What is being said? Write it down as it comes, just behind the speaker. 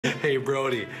Hey,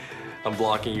 Brody, I'm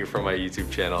blocking you from my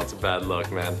YouTube channel. It's a bad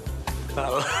look, man.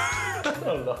 I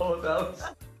don't know. That was...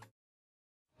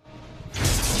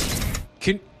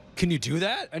 Can you do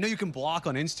that? I know you can block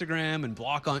on Instagram and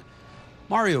block on...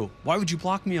 Mario, why would you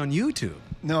block me on YouTube?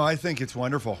 No, I think it's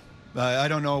wonderful. I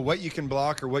don't know what you can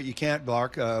block or what you can't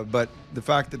block, but the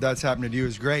fact that that's happened to you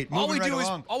is great. All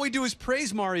we do is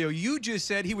praise Mario. You just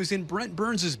said he was in Brent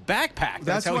Burns' backpack.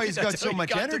 That's why he's got so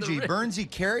much energy. Burnsy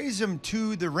carries him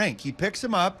to the rink. He picks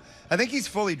him up. I think he's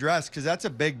fully dressed because that's a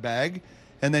big bag.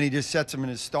 And then he just sets him in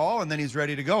his stall, and then he's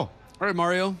ready to go. All right,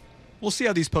 Mario. We'll see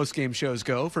how these post-game shows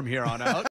go from here on out.